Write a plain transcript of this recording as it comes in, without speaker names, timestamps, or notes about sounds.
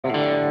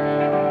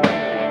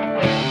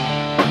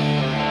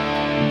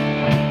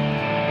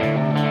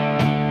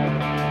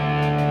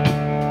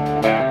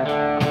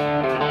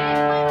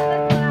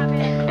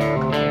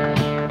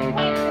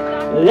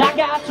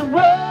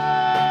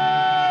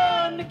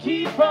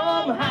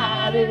from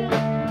hiding,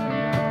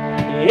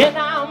 and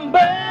I'm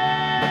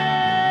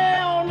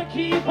bound to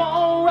keep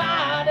on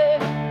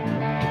riding.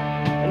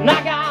 And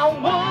I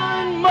got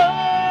one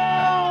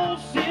more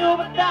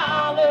silver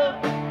dollar,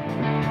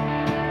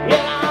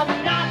 and I'm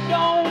not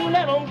gonna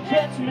let them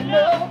catch me,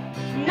 no.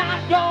 Not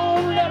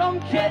gonna let them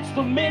catch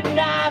the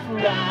midnight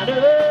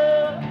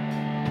rider.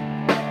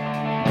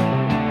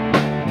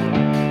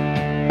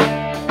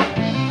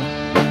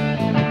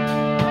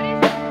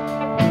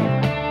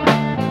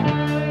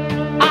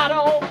 I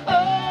don't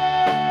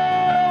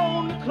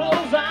own the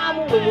clothes I'm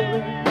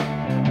wearing,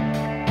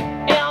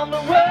 and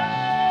the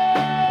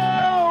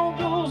road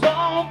goes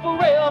on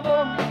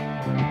forever.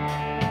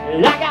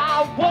 And I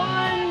got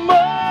one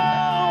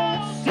more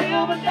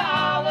silver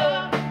dollar,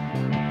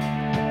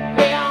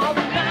 and I'm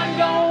not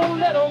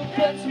gonna let them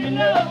catch me,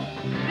 no.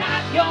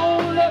 Not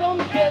gonna let them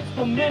catch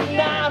the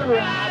midnight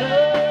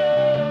rider.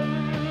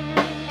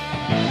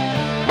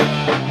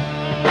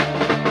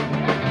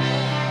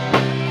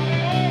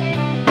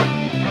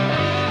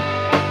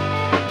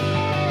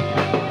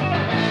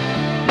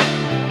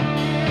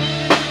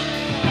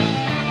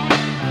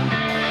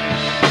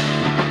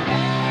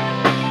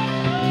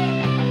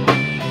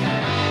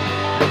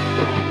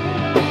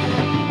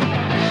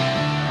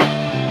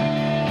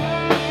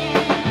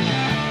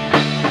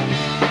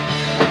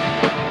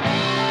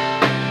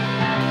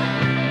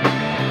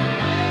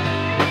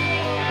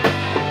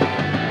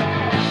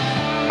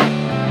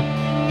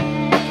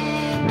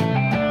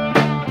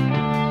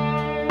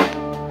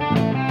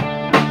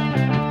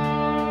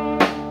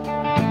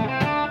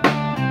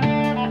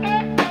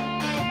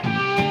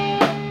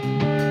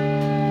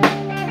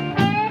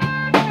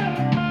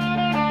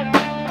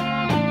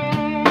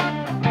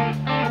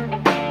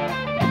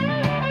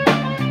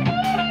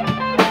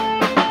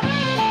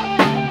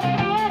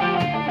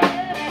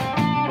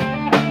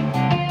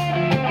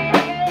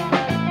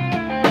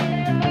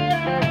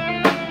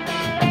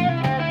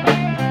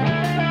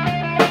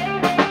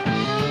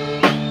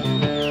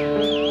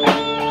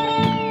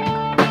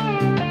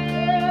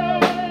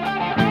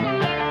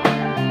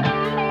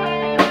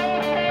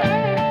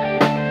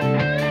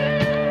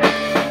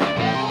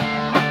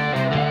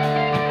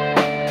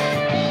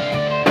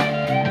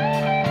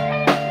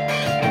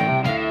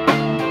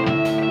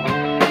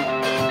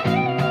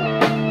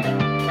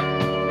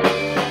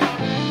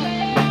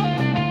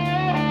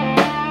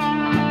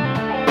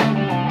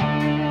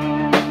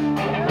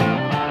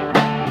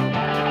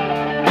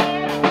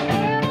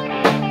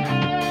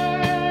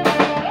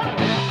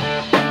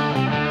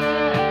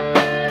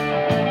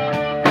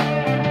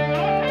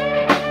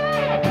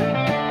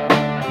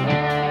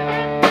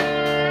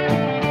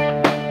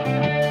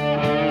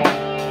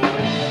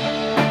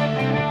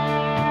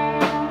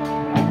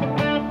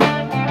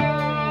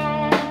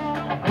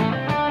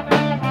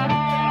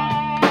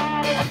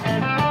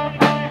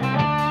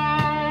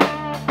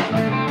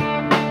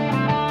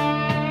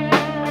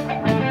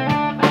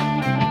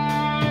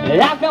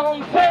 I've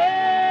gone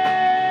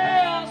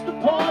past the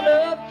point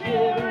of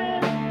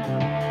caring.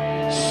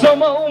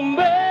 Some old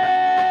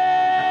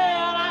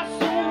man I'll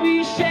soon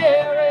be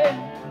sharing.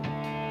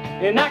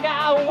 And I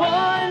got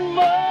one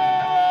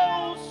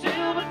more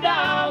silver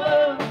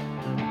dollar.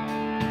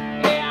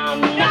 Yeah,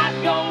 I'm not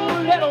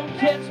gonna let them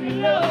catch me,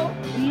 no.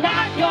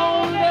 Not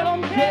gonna let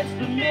them catch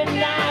the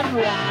midnight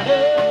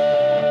rider.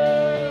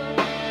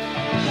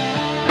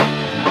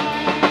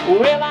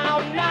 Well,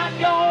 I'm not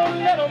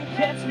gonna let them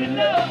catch me,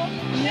 no.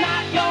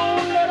 Not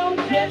gonna let them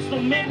catch the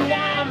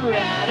midnight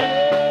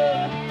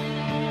rider.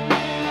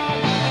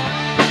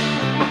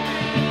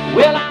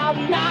 Well,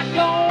 I'm not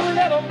gonna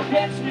let them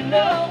catch me,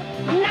 no.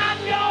 Not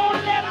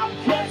gonna let them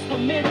catch the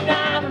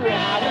midnight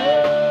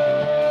rider.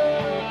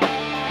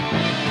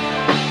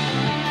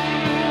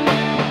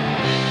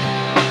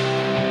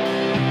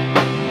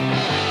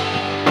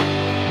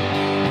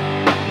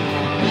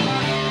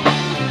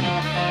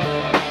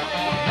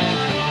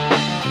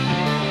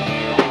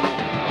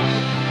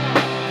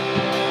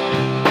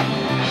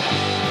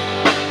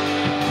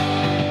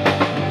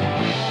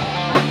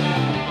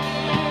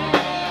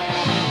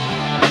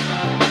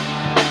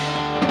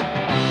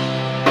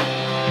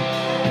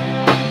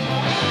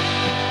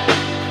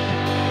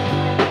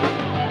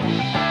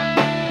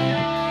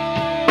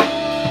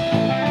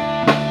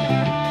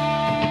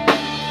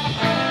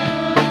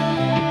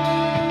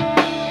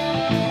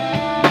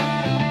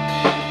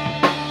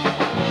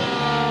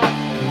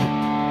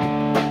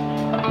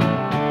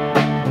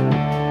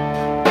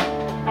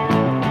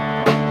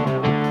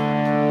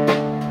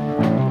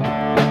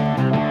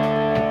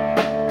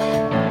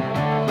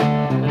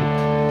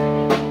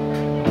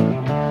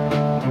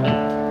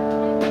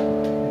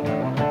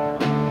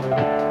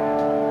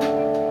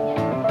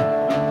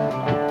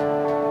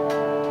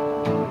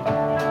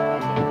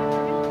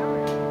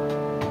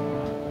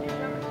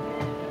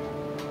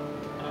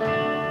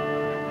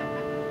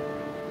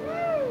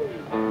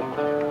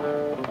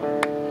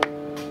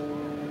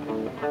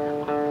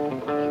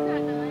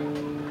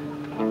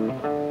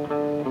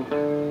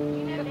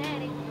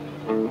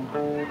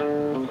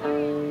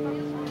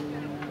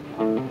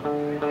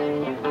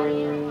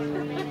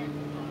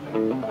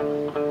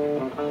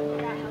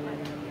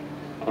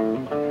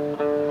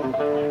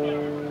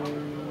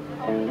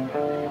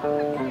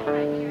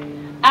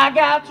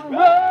 got to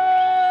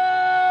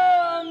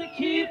run to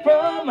keep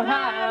from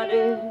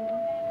hiding,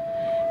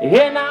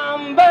 and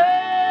I'm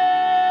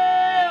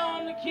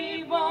bound to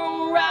keep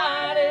on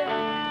riding.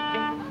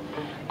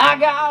 I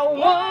got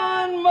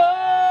one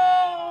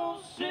more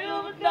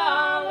silver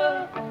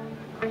dollar.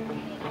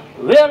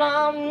 Well,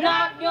 I'm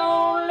not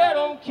gonna let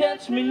them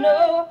catch me,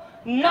 no.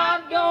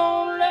 Not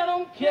gonna let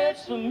them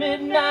catch the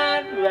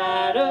midnight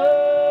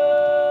rider.